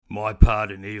My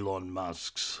part in Elon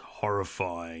Musk's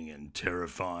horrifying and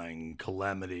terrifying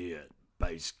calamity at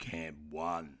Base Camp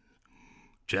 1.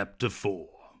 Chapter 4.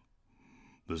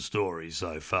 The story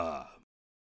so far.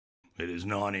 It is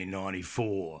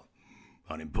 1994.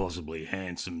 An impossibly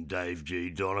handsome Dave G.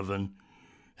 Donovan,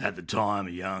 at the time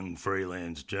a young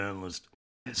freelance journalist,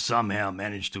 has somehow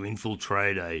managed to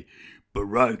infiltrate a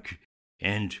baroque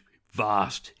and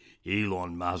vast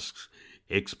Elon Musk's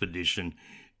expedition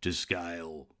to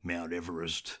scale Mount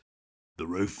Everest, the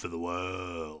roof of the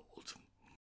world.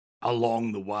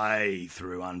 Along the way,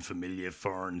 through unfamiliar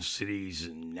foreign cities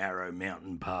and narrow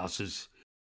mountain passes,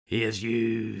 he has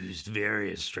used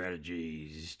various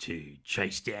strategies to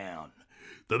chase down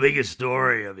the biggest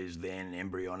story of his then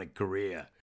embryonic career,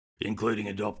 including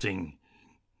adopting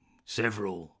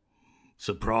several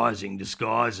surprising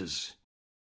disguises.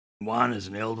 One as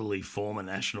an elderly former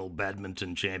national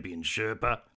badminton champion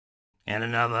Sherpa, and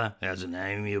another as an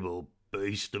amiable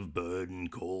beast of burden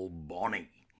called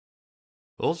Bonnie.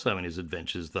 Also in his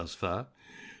adventures thus far,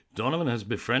 Donovan has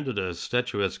befriended a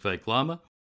statuesque fake llama,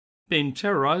 been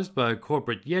terrorised by a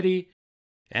corporate yeti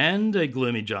and a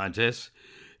gloomy giantess,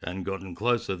 and gotten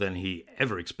closer than he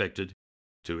ever expected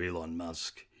to Elon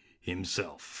Musk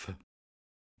himself.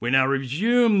 We now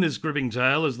resume this gripping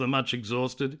tale as the much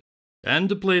exhausted and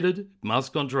depleted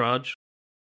Musk entourage,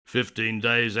 15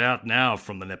 days out now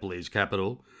from the Nepalese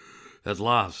capital, at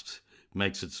last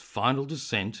makes its final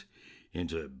descent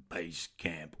into Base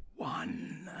Camp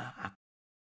 1.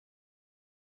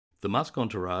 The Musk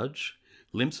entourage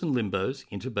limps and limbos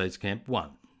into Base Camp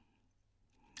 1.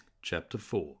 Chapter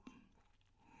 4.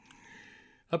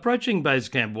 Approaching Base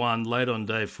Camp 1 late on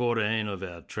day 14 of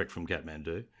our trek from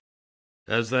Kathmandu,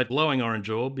 as that glowing orange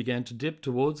orb began to dip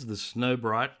towards the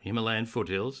snow-bright Himalayan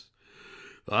foothills,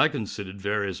 I considered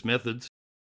various methods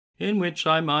in which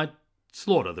I might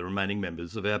slaughter the remaining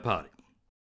members of our party.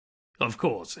 Of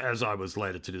course, as I was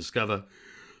later to discover,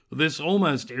 this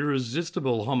almost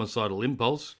irresistible homicidal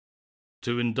impulse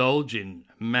to indulge in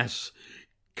mass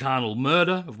carnal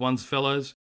murder of one's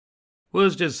fellows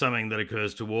was just something that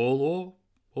occurs to all,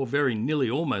 or very nearly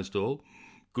almost all,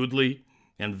 goodly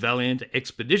and valiant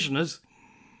expeditioners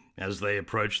as they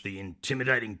approach the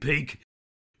intimidating peak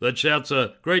that shouts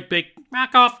a great big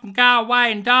 "Fuck off and go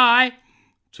away and die"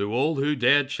 to all who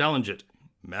dare challenge it,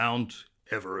 Mount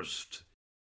Everest.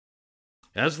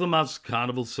 As the Musk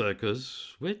Carnival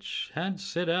Circus, which had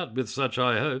set out with such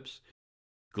high hopes,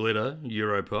 glitter,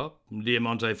 Europop,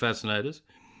 Diamante fascinators,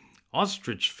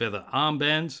 ostrich feather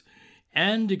armbands,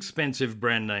 and expensive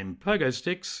brand name pogo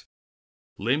sticks,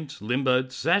 limped, limboed,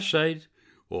 sashayed,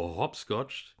 or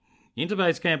hopscotched into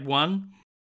Base Camp 1,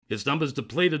 its numbers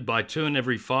depleted by 2 in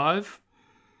every 5,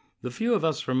 the few of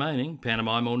us remaining,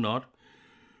 pantomime or not,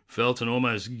 felt an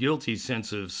almost guilty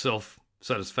sense of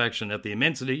self-satisfaction at the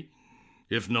immensity,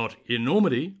 if not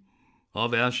enormity,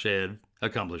 of our shared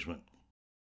accomplishment.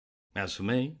 As for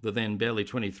me, the then barely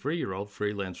 23-year-old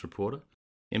freelance reporter,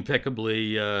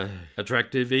 impeccably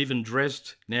attractive, even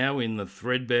dressed now in the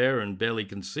threadbare and barely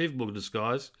conceivable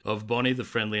disguise of Bonnie the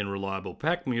friendly and reliable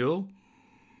pack mule,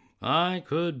 I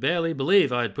could barely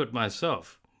believe I had put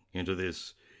myself into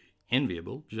this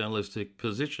enviable journalistic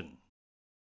position.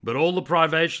 But all the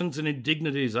privations and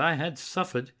indignities I had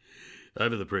suffered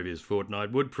over the previous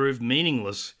fortnight would prove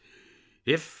meaningless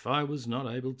if I was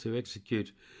not able to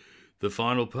execute the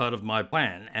final part of my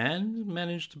plan and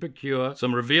managed to procure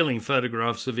some revealing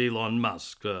photographs of Elon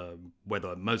Musk,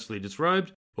 whether mostly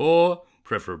disrobed or,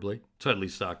 preferably, totally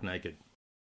stark naked.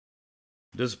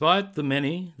 Despite the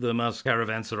Musk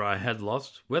caravanserai had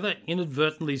lost, whether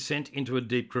inadvertently sent into a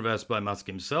deep crevasse by Musk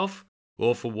himself,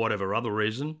 or for whatever other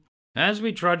reason, as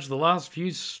we trudged the last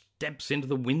few steps into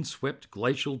the windswept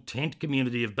glacial tent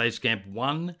community of Base Camp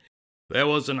 1, there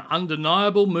was an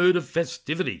undeniable mood of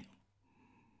festivity.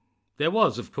 There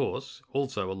was, of course,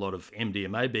 also a lot of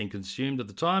MDMA being consumed at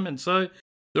the time, and so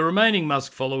the remaining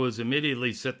Musk followers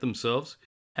immediately set themselves,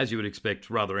 as you would expect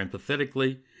rather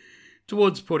empathetically,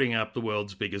 towards putting up the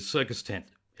world's biggest circus tent,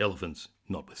 elephants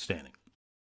notwithstanding.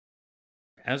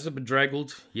 As the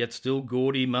bedraggled, yet still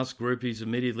gaudy Musk groupies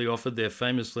immediately offered their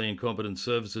famously incompetent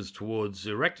services towards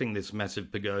erecting this massive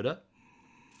pagoda,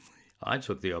 I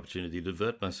took the opportunity to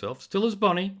divert myself, still as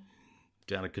Bonnie,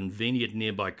 down a convenient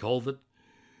nearby culvert,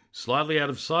 slightly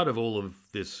out of sight of all of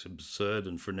this absurd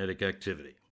and frenetic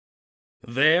activity.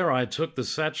 There I took the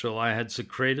satchel I had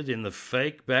secreted in the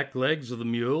fake back legs of the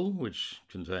mule, which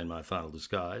contained my final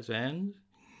disguise, and,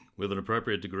 with an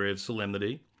appropriate degree of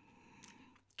solemnity,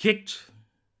 kicked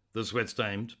the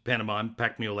sweat-stained pantomime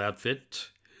pack mule outfit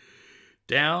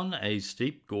down a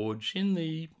steep gorge in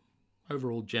the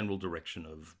overall general direction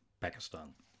of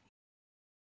Pakistan.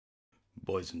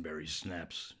 Boysenberry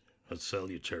snaps, a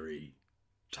salutary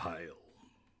tale.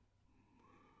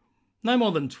 No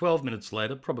more than 12 minutes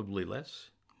later, probably less,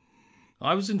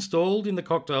 I was installed in the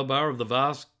cocktail bar of the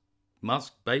vast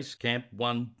Musk Base Camp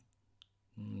 1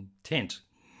 tent,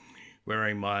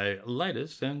 wearing my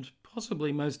latest and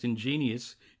possibly most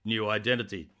ingenious new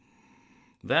identity,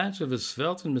 that of a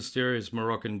svelte and mysterious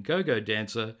Moroccan go-go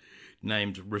dancer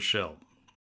named Rochelle.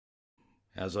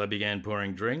 As I began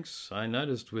pouring drinks, I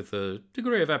noticed with a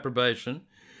degree of approbation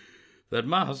that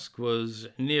Musk was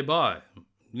nearby,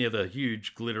 near the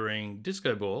huge glittering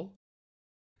disco ball,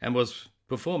 and was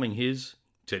performing his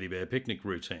teddy bear picnic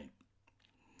routine,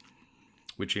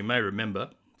 which you may remember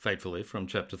faithfully from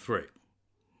Chapter 3.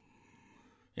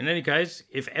 In any case,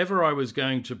 if ever I was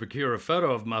going to procure a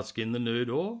photo of Musk in the nude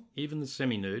or even the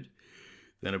semi-nude,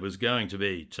 then it was going to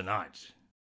be tonight.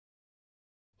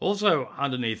 Also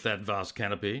underneath that vast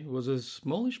canopy was a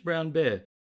smallish brown bear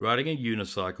riding a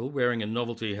unicycle, wearing a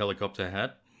novelty helicopter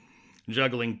hat,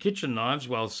 juggling kitchen knives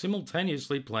while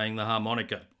simultaneously playing the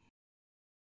harmonica.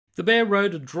 The bear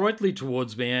rode adroitly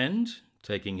towards me and,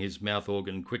 taking his mouth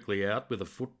organ quickly out with a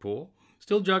foot paw,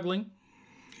 still juggling,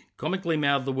 comically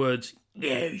mouthed the words,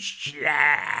 "You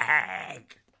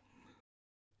slag!"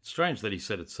 Strange that he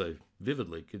said it so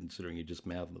vividly, considering he just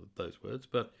mouthed those words,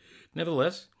 but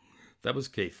nevertheless, that was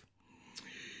Keith.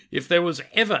 If there was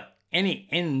ever any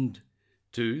end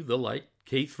to the late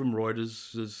Keith from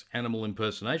Reuters' animal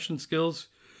impersonation skills,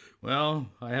 well,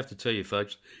 I have to tell you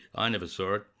folks, I never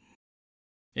saw it.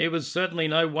 He was certainly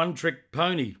no one-trick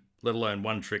pony, let alone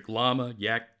one-trick llama,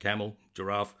 yak, camel,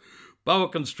 giraffe, boa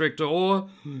constrictor, or,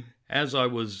 as I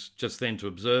was just then to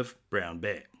observe, brown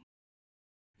bear.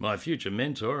 My future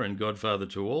mentor and godfather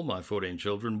to all my 14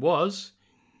 children was,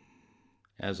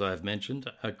 as I have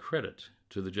mentioned, a credit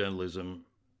to the journalism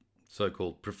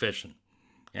so-called profession,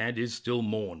 and is still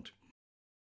mourned.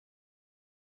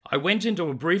 I went into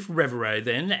a brief reverie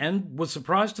then, and was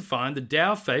surprised to find the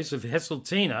dour face of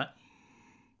Hesseltina,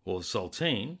 or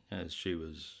Saltine, as she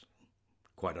was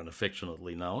quite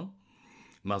unaffectionately known,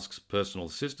 Musk's personal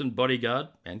assistant, bodyguard,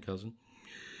 and cousin,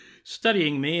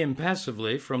 studying me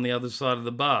impassively from the other side of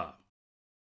the bar.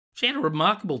 She had a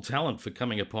remarkable talent for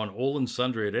coming upon all and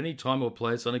sundry at any time or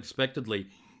place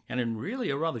unexpectedly, and in really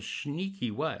a rather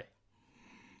sneaky way,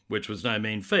 which was no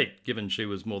mean feat, given she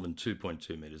was more than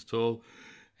 2.2 metres tall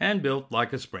and built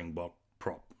like a Springbok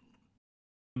prop.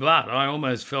 But I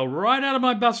almost fell right out of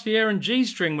my bustier and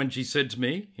G-string when she said to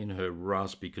me, in her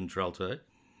raspy contralto,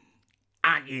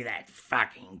 "Aren't you that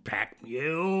fucking pack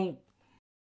mule?"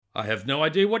 "I have no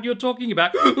idea what you're talking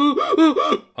about,"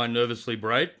 I nervously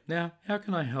brayed. Now, how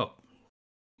can I help?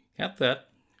 At that,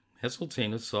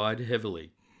 Hesseltina sighed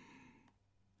heavily,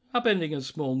 upending a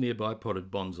small nearby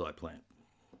potted bonsai plant.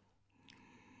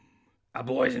 "A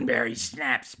boysenberry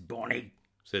snaps, Bonnie,"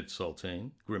 said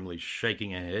Saltine, grimly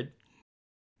shaking her head.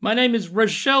 "My name is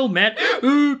Rochelle, Matt,"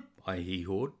 I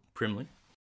hee-hawed primly.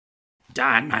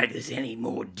 "Don't make this any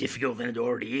more difficult than it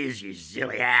already is, you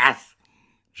silly ass,"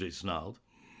 she snarled.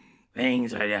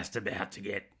 "Things are just about to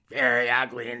get very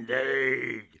ugly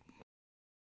indeed."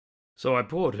 So I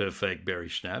poured her fake berry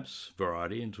schnapps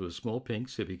variety into a small pink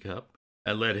sippy cup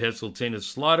and let Hesseltina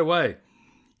slide away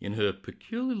in her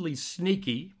peculiarly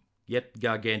sneaky yet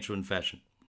gargantuan fashion.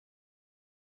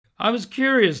 I was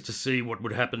curious to see what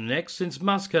would happen next, since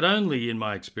Musk had only, in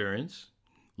my experience,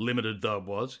 limited though it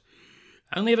was,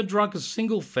 only ever drunk a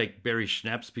single fake berry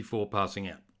schnapps before passing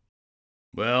out.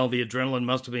 Well, the adrenaline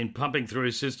must have been pumping through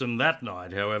his system that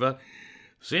night, however,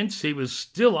 since he was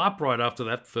still upright after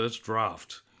that first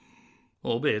draught,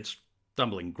 albeit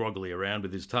stumbling groggily around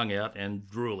with his tongue out and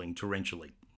drooling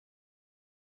torrentially.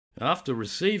 After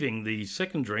receiving the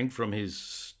second drink from his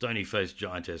stony-faced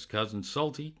giantess cousin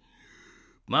Salty,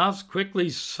 Musk quickly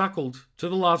suckled to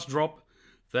the last drop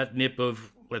that nip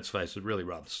of, let's face it, really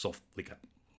rather soft liquor.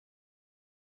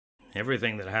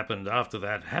 Everything that happened after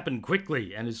that happened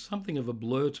quickly and is something of a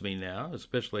blur to me now,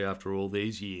 especially after all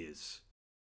these years.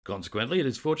 Consequently, it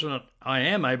is fortunate I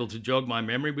am able to jog my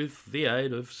memory with the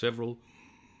aid of several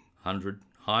hundred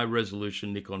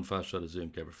high-resolution Nikon fast-shutter zoom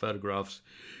camera photographs,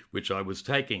 which I was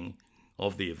taking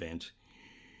of the event,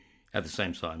 at the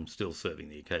same time still serving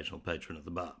the occasional patron of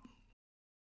the bar.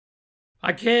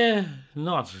 I care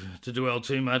not to dwell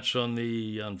too much on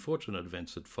the unfortunate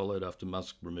events that followed after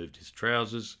Musk removed his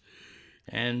trousers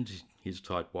and his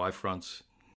tight Y-fronts.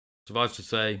 Suffice to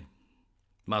say,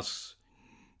 Musk's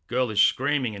girlish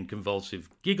screaming and convulsive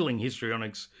giggling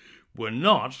histrionics were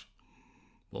not,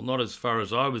 well, not as far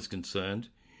as I was concerned,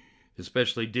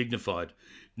 especially dignified,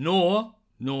 nor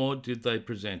did they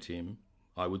present him,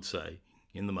 I would say,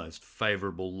 in the most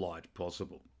favourable light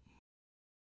possible.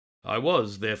 I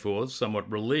was, therefore,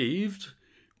 somewhat relieved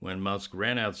when Musk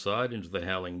ran outside into the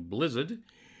howling blizzard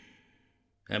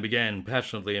and began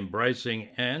passionately embracing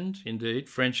and, indeed,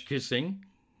 French kissing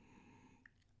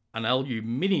an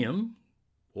aluminium,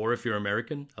 or if you're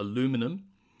American, aluminum,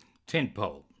 tent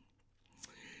pole.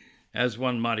 As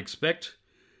one might expect,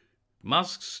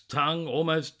 Musk's tongue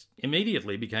almost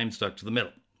immediately became stuck to the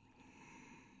metal.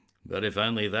 But if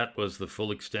only that was the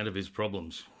full extent of his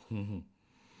problems.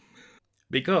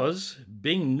 Because,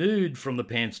 being nude from the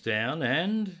pants down,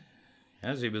 and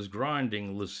as he was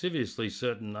grinding lasciviously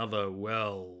certain other,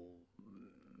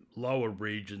 lower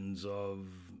regions of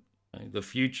the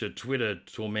future Twitter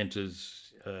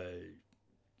tormentor's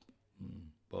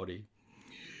body,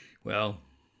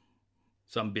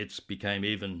 some bits became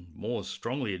even more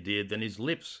strongly adhered than his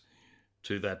lips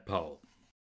to that pole.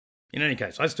 In any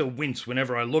case, I still wince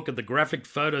whenever I look at the graphic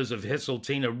photos of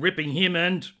Hesseltina ripping him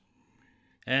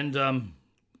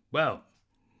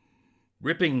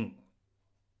ripping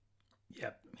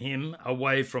him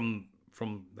away from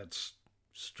that.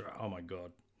 Oh my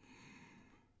God.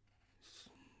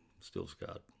 Still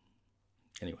scarred.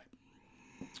 Anyway,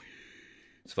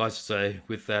 suffice to say,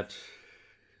 with that,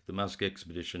 the Musk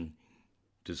expedition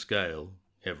to scale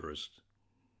Everest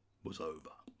was over.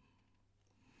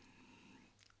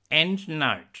 End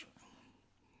note.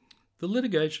 The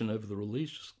litigation over the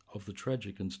release of the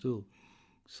tragic and still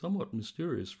somewhat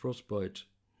mysterious frostbite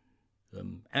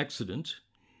accident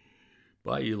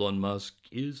by Elon Musk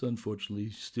is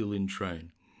unfortunately still in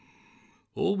train.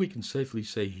 All we can safely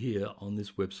say here on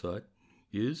this website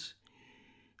is,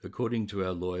 according to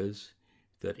our lawyers,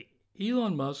 that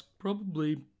Elon Musk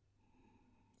probably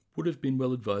would have been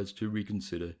well advised to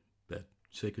reconsider that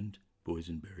second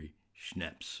boysenberry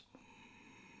schnapps.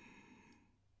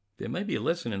 There may be a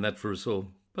lesson in that for us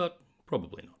all, but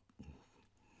probably not.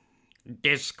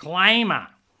 Disclaimer.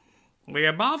 The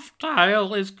above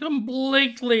tale is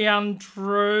completely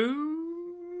untrue.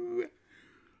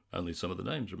 Only some of the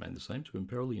names remain the same to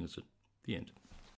imperil the innocent. The end.